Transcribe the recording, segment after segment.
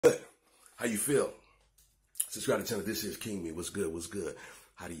How you feel? Subscribe to the channel. This is King Me. What's good? What's good?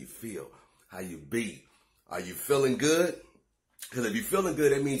 How do you feel? How you be? Are you feeling good? Because if you're feeling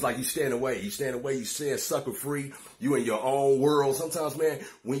good, that means like you stand away. You stand away, you staying sucker free. You in your own world. Sometimes, man,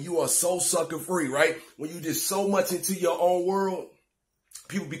 when you are so sucker free, right? When you just so much into your own world,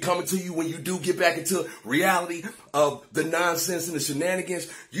 people be coming to you when you do get back into reality of the nonsense and the shenanigans.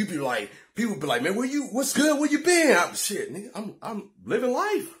 You be like, people be like, man, what's good? Where you been? Shit, nigga, I'm living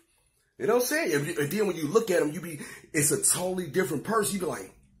life. You know what I'm saying? And then when you look at them, it's a totally different person. You be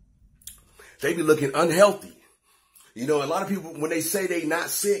like, they be looking unhealthy. You know, a lot of people, when they say they not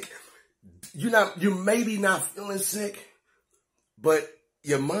sick, you're maybe not feeling sick, but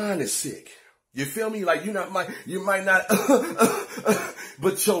your mind is sick. You feel me? Like you might not,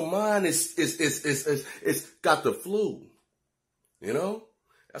 but your mind is got the flu. You know?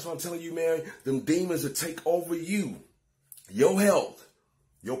 That's what I'm telling you, man. Them demons will take over you, your health,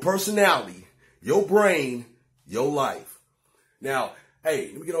 your personality, your brain, your life. Now, hey,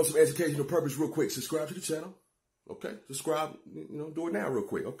 let me get on some educational purpose real quick. Subscribe to the channel. Okay, subscribe, do it now real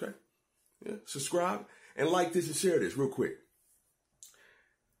quick, okay? Yeah, subscribe and like this and share this real quick.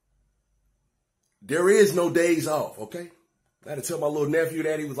 There is no days off, okay? I had to tell my little nephew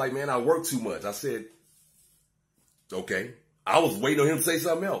that. He was like, man, I work too much. I said, okay. I was waiting on him to say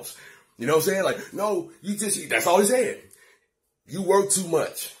something else. You know what I'm saying? Like, no, that's all he said. You work too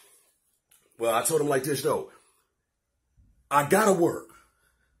much. Well, I told him like this, though. I gotta work.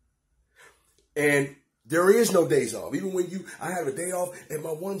 And there is no days off. Even when I have a day off at my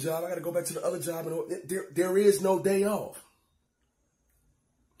one job, I got to go back to the other job. And there is no day off.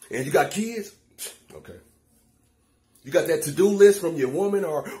 And you got kids? Okay. You got that to-do list from your woman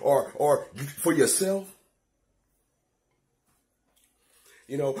or for yourself?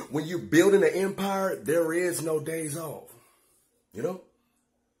 You know, when you're building an empire, there is no days off. You know?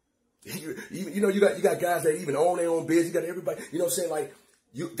 You got guys that even own their own business. You got everybody, you know what I'm saying? Like,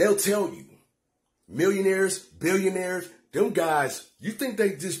 they'll tell you. Millionaires, billionaires, them guys, you think they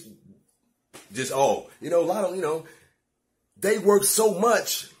a lot of, they work so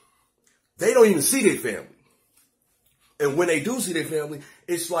much, they don't even see their family. And when they do see their family,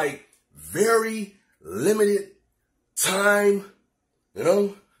 it's like very limited time,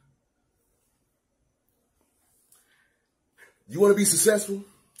 You want to be successful?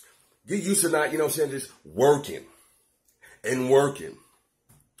 Get used to not, just working and working.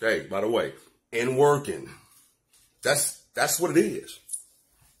 Hey, by the way, and working. That's what it is.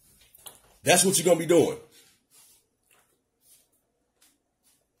 That's what you're going to be doing.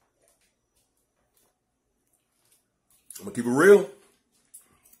 I'm going to keep it real.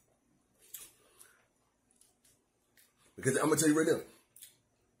 Because I'm going to tell you right now,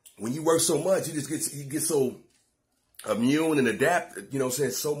 when you work so much, you get so immune and adapt,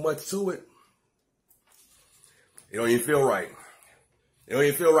 so much to it. It don't even feel right. It don't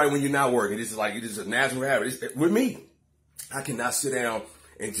even feel right when you're not working. It's just a natural habit. With me, I cannot sit down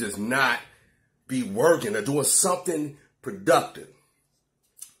and just not be working or doing something productive.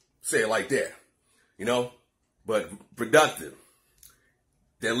 Say it like that, but productive.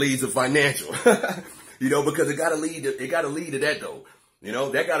 That leads to financial, because it gotta lead to that though.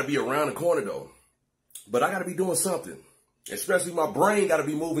 That gotta be around the corner though. But I gotta be doing something. Especially my brain gotta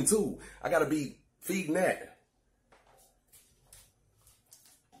be moving too. I gotta be feeding that.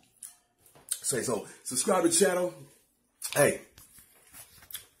 So subscribe to the channel. Hey,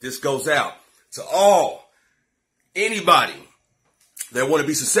 this goes out to anybody that want to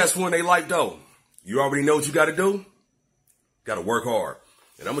be successful in their life though. You already know what you got to do. Got to work hard.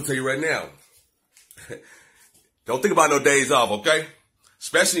 And I'm going to tell you right now, don't think about no days off, okay?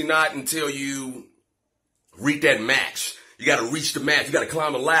 Especially not until you reach that match. You got to reach the match. You got to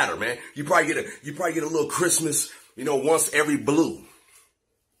climb a ladder, man. You probably get a little Christmas, once every blue.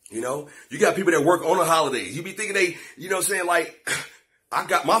 You got people that work on the holidays. You be thinking I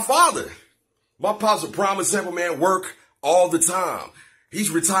got my father. My pop's a prime example, man, work all the time. He's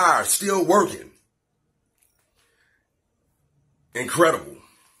retired, still working. Incredible.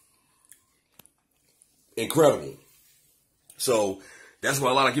 Incredible. So that's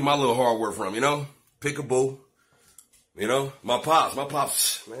where a lot of get my little hard work from, Pickaboo. My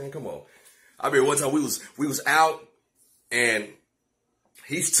pops, man, come on. I remember one time we was out and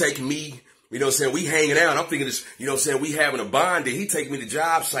he's taking me, we hanging out. I'm thinking this, we having a bond. And he take me to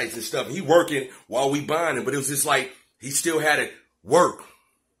job sites and stuff. And he working while we bonding. But it was just like, he still had to work.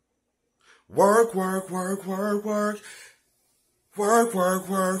 Work. Work. Hey. Work.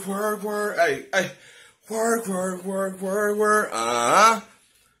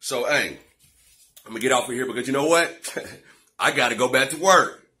 So, hey, I'm going to get off of here because you know what? I got to go back to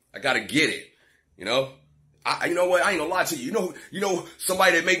work. I gotta get it. You know? You know what? I ain't gonna lie to you. You know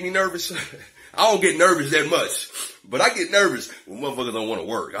somebody that make me nervous? I don't get nervous that much, but I get nervous when motherfuckers don't want to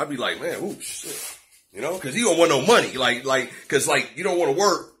work. I be like, man, ooh, shit. You know, cause you don't want no money. Cause you don't want to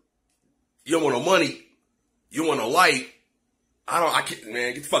work. You don't want no money. You don't want no light. I can't,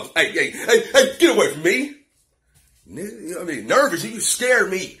 man, get the fuck, hey, get away from me. You know what I mean? Nervous, you scare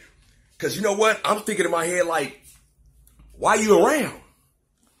me. Cause you know what? I'm thinking in my head like, why you around?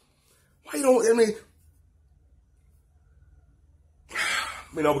 Why you don't,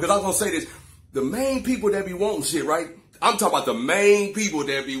 because I was gonna say this, the main people that be wanting shit, right? I'm talking about the main people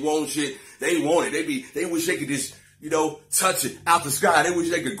that be wanting shit. They want it. They wish they could just, touch it out the sky. They wish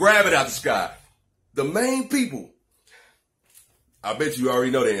they could grab it out the sky. The main people, I bet you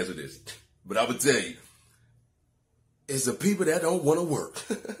already know the answer to this, but I would tell you, it's the people that don't want to work.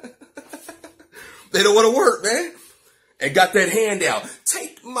 They don't want to work, man. And got that hand out.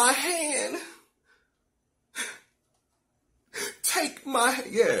 Take my hand. Take my,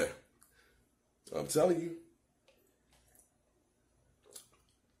 yeah. I'm telling you.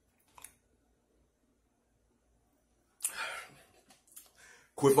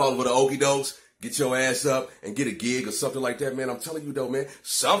 Quit falling for the okie dokes. Get your ass up and get a gig or something like that, man. I'm telling you though, man.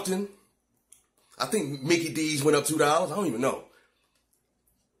 Something. I think Mickey D's went up $2. I don't even know.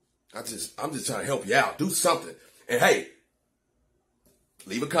 I'm just trying to help you out. Do something. And hey,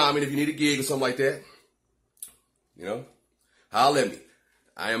 leave a comment if you need a gig or something like that. Holler at me.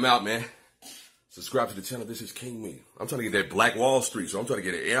 I am out, man. Subscribe to the channel. This is King Me. I'm trying to get that Black Wall Street, so I'm trying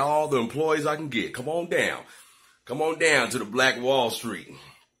to get all the employees I can get. Come on down. Come on down to the Black Wall Street.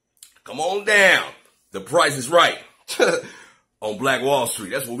 Come on down. The price is right. On Black Wall Street.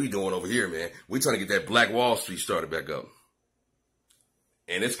 That's what we doing over here, man. We trying to get that Black Wall Street started back up.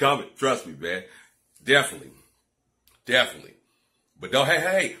 And it's coming. Trust me, man. Definitely. But don't,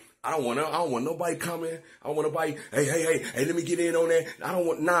 hey, I don't want nobody coming. I don't want nobody, hey, let me get in on that. I don't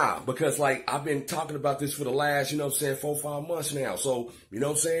want, because I've been talking about this for the last, 4 or 5 months now. So, you know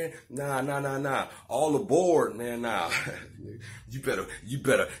what I'm saying? Nah. All aboard, man, nah. You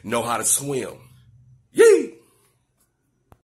better know how to swim. Yee!